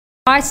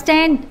I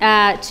stand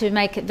to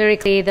make it very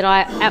clear that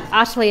I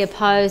utterly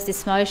oppose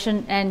this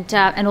motion and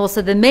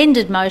also the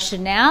amended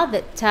motion now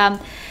that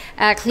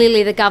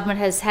clearly the government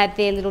has had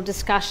their little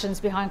discussions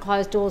behind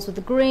closed doors with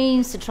the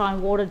Greens to try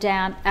and water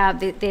down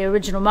their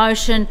original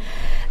motion.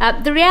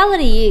 The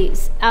reality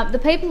is the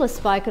people have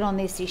spoken on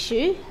this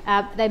issue.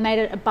 They made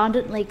it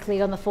abundantly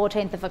clear on the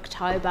 14th of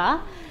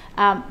October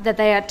that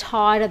they are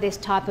tired of this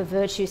type of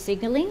virtue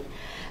signalling.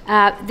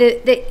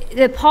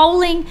 The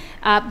polling,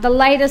 the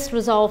latest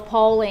Resolve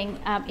polling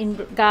in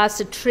regards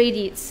to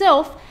treaty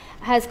itself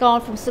has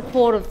gone from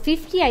support of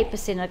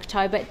 58% in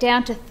October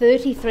down to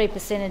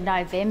 33% in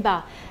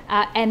November,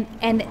 and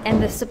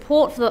the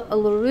support for the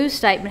Uluru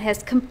Statement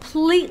has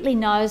completely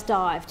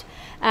nosedived.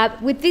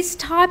 With this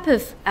type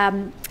of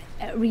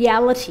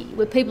reality,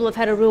 where people have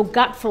had a real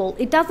gutful,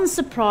 it doesn't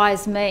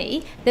surprise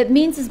me that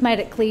Minns has made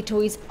it clear to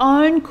his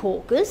own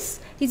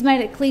caucus,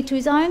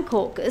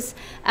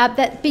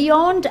 that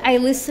beyond a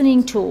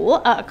listening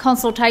tour, a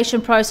consultation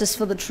process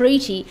for the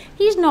treaty,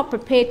 he's not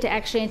prepared to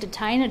actually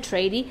entertain a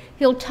treaty.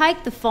 He'll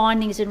take the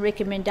findings and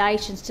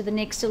recommendations to the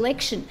next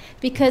election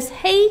because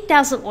he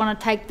doesn't want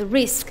to take the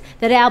risk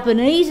that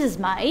Albanese has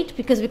made,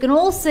 because we can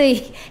all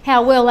see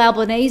how well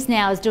Albanese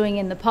now is doing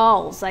in the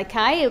polls,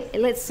 okay?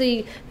 Let's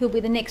see who'll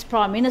be the next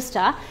Prime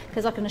Minister,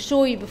 because I can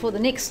assure you before the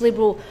next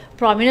Liberal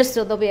Prime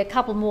Minister there'll be a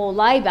couple more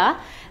Labor.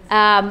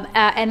 And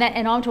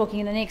I'm talking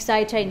in the next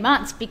 18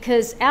 months,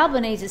 because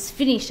Albanese is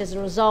finished as a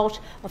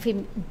result of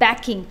him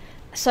backing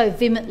so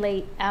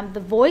vehemently the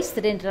voice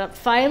that ended up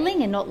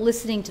failing and not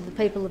listening to the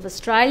people of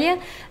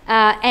Australia.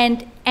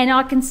 And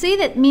I can see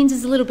that Minns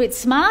is a little bit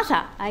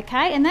smarter,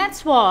 okay? And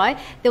that's why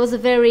there was a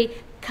very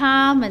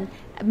calm and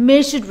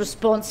measured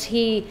response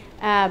here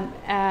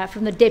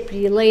from the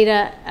Deputy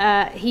Leader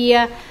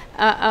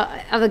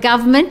of the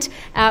government,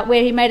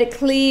 where he made it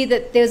clear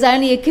that there was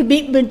only a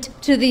commitment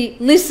to the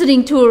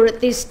listening tour at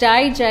this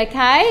stage,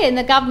 okay, and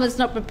the government's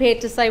not prepared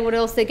to say what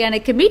else they're going to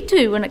commit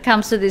to when it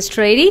comes to this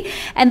treaty.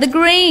 And the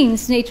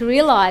Greens need to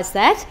realise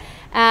that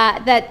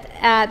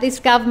this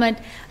government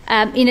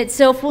in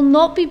itself will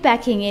not be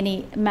backing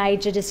any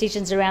major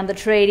decisions around the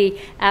treaty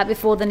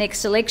before the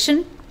next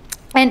election.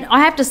 And I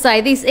have to say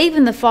this,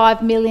 even the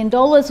 $5 million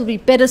will be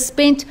better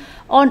spent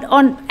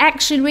on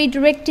actually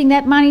redirecting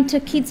that money to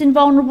kids in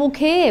vulnerable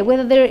care,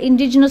 whether they're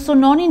Indigenous or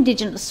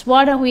non-Indigenous.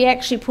 Why don't we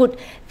actually put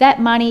that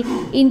money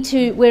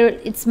into where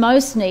it's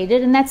most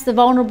needed, and that's the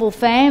vulnerable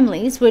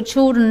families where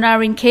children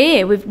are in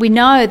care. We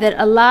know that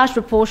a large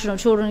proportion of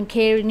children in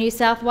care in New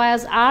South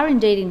Wales are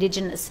indeed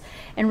Indigenous.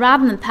 And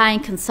rather than paying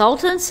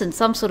consultants and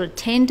some sort of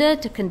tender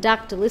to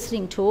conduct a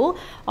listening tour,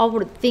 I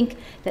would think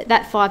that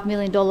that $5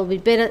 million would be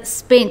better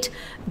spent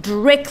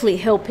directly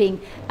helping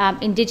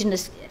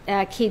Indigenous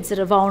kids that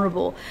are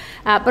vulnerable.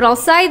 But I'll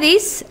say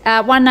this,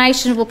 One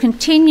Nation will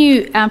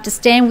continue to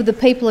stand with the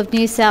people of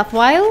New South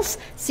Wales.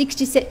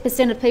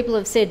 60% of people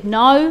have said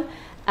no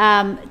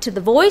to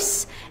the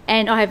voice,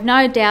 and I have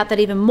no doubt that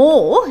even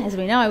more, as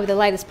we know with the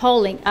latest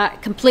polling, are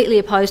completely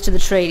opposed to the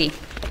treaty.